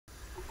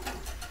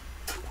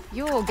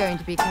You're going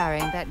to be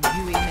carrying that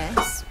gooey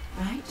mess,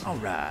 right? All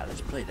right,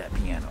 let's play that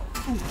piano.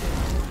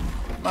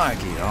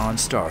 Mikey on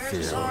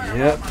Starfield.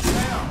 Yep.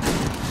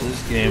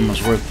 This game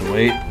was worth the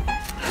wait. Yep.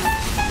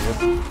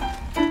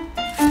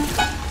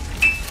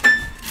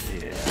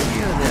 Yeah,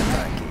 kill them,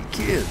 Mikey.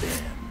 Kill them.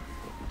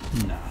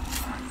 Nah.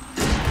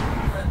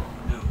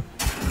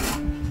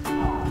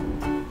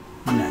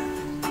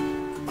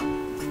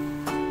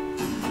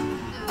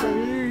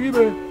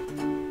 Baby.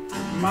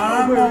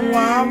 Mama,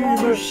 why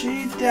won't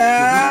she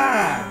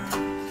die?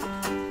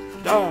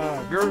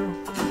 Die, girl.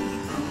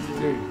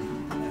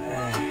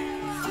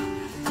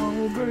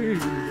 Oh, baby.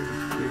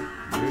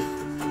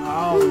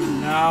 Oh,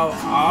 no.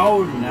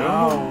 Oh,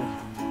 no.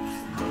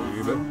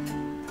 Baby.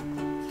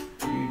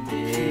 You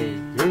did.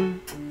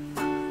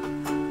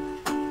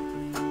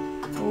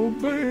 Oh,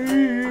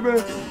 baby.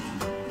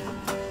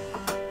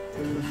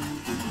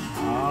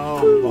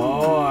 Oh,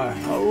 boy.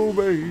 Oh,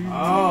 baby.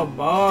 Oh,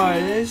 boy.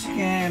 This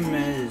game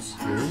is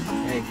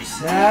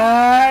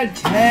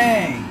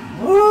exciting.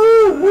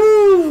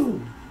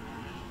 Woo-hoo.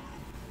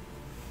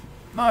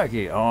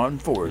 Mikey on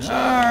Forza.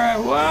 Alright,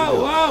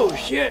 whoa,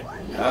 shit.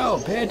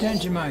 Oh, pay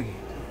attention, Mikey.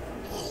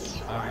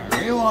 Alright,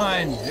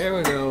 rewind. There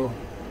we go.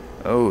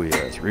 Oh,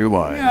 yes,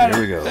 rewind. Got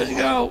Here it. we go. Let's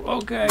go.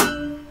 Okay.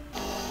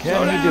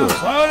 Can you do it?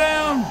 Slow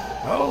down.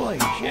 Holy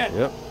shit.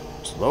 Yep.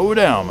 Slow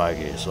down,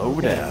 Mikey. Slow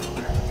down.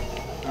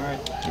 Alright.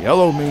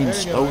 Yellow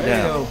means There you go, slow there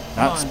you down, go. Come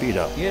not on. speed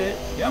up. Get it.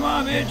 Come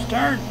on, bitch.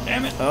 Turn.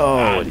 Damn it. Oh,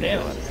 God what are you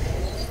damn doing? it.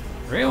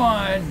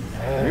 Rewind.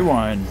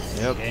 Rewind.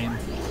 Yep. Game.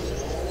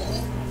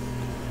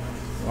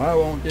 Why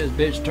won't this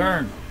bitch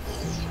turn?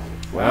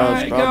 Well,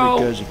 it's Alright, probably go.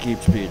 because you keep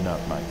speeding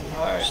up, Mikey.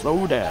 Alright.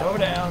 Slow down. Slow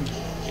down.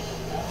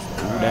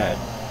 Slow down.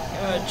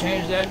 Gotta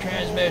change that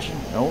transmission.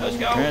 Nope. Let's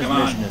go. Come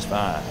Transmission on. is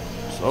fine.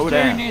 Slow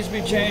Steering down. needs to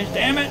be changed.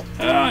 Damn it.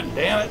 Oh,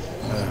 damn it.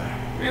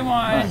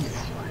 Rewind.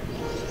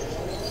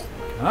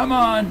 Come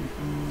on.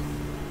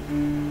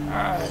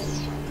 Alright.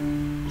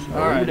 Slow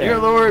Alright, down. dear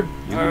Lord.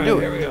 You Alright, can do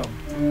here it. we go.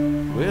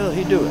 Will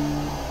he do it?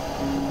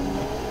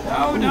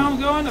 No, don't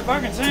go in the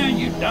fucking sand,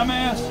 you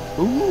dumbass.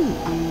 Ooh.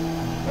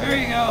 There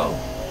you go.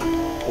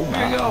 Oh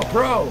There you my. go,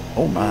 pro.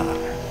 Oh my.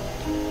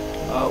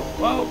 Oh,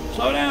 whoa,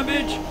 slow down,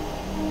 bitch.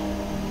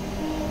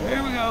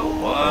 There we go.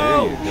 There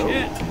Whoa, you go.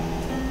 shit.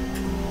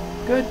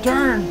 Good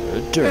turn.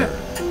 Good turn.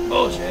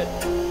 Bullshit.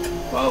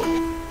 Whoa.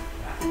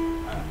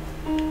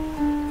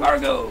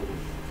 Fargo.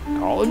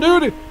 Call of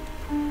Duty.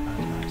 I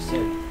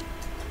said,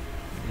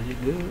 is it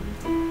good?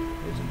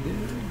 Is it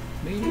good?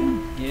 Medium?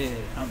 Yeah,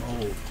 I'm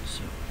old,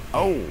 so.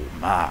 Oh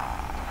my.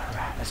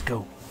 Let's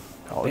go.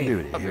 Call of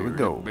Duty. Here we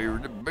go.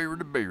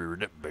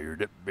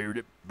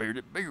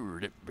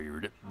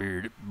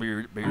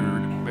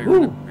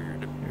 Woo.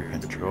 Your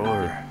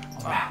controller is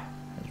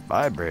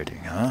vibrating,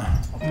 huh?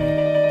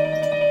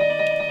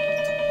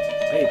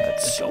 Hey,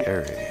 That's let's go.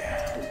 scary.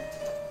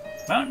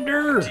 Mountain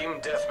Dew. Team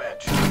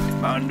deathmatch.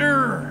 Mountain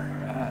Dew.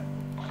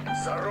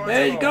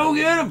 Let's go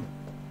get him.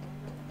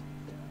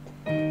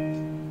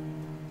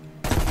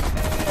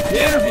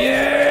 Get him,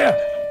 yeah.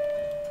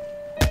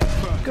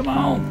 Come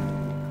on.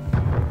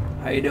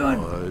 How you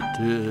doing? What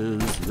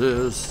is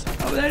this?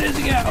 Oh, that is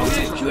the guy.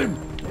 Okay, shoot him.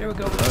 There we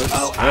go.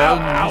 Oh,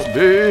 ow,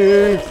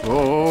 Stands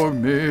before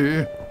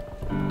me.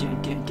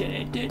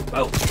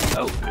 Oh,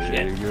 oh,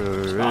 shit.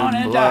 Figure Spawn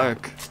in and die.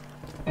 black,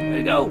 There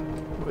you go.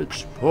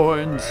 which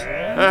points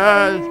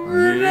at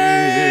me.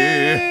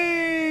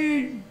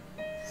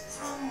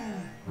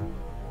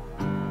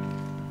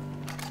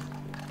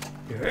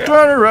 Yeah.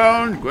 Turn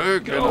around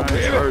quick Go, and I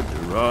baby. start to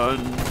run.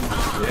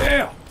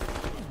 Yeah.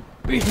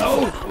 Beast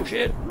mode. Oh,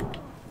 shit.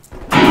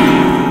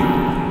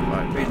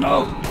 Beast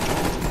mode.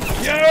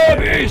 Yeah,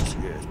 beast.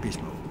 Yes, beast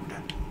mode.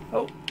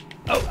 Oh,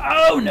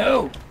 oh, oh,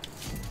 no.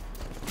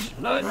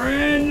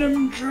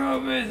 Random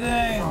trophy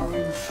thing.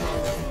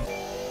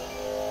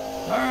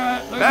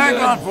 Alright, looking Back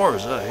good. on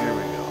Forza, here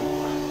we go.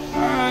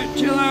 Alright,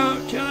 chill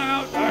out, chill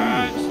out.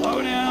 Alright,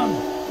 slow down.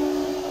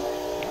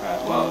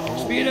 Alright, well,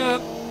 speed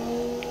up.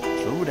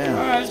 Slow down.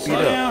 Alright, Speed slow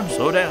up. down.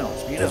 Slow down.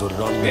 Speed They up. would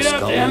run the Speed up,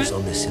 damn skulls it.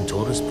 on the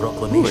Centaurus Who is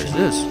Proclamation,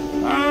 this? the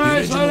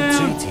Alright, slow original down.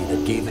 treaty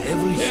that gave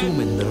every Yeah.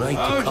 human the right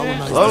Oh, to shit.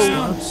 colonize Slow. the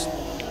stars.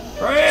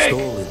 Brake!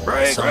 Stolen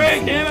Brake, some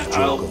brake, damn fool's it.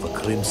 joke Oh. of a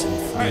crimson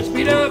fleet. Alright,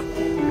 speed up.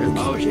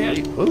 Oh,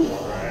 shit. Ooh.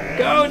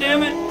 Go,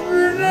 damn it.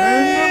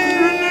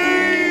 Grenade!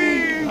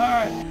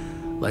 Alright.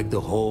 Like the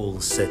whole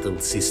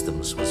settled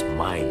systems was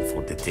mine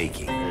for the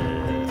taking.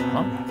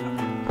 Huh?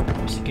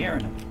 We're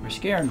scaring them. We're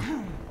scaring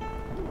them.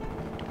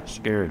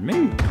 Scared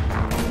me.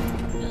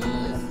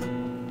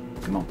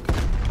 Come on.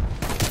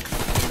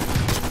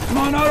 Come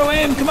on, auto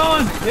aim. Come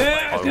on.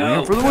 Yeah, Auto go.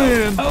 aim for the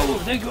win. Oh,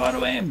 thank you,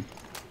 auto aim.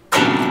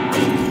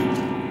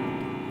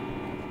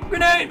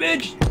 Grenade,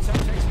 bitch.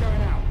 Subjects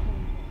going out.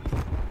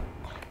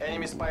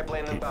 Enemy spy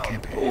plane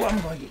inbound. Oh, I'm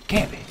going to get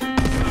campy.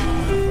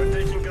 We're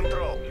taking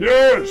control.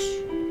 Yes!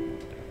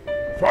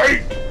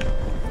 Fight!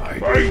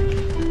 Fight!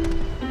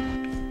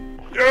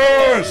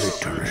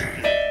 Yes!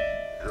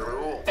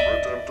 Hero,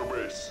 return to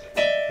base.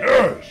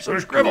 Yes! So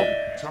scribble.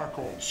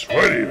 Tackle.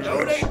 Sweaty as No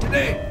us. date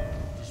today.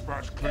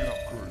 Dispatch cleanup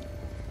crew.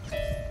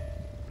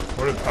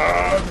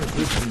 45 and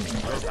 15.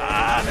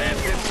 5 and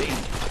 15.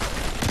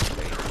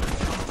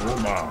 Oh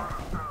my.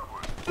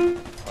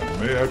 I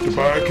may have to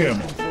buy a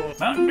camel.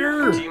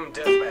 Thunder. Team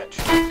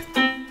deathmatch.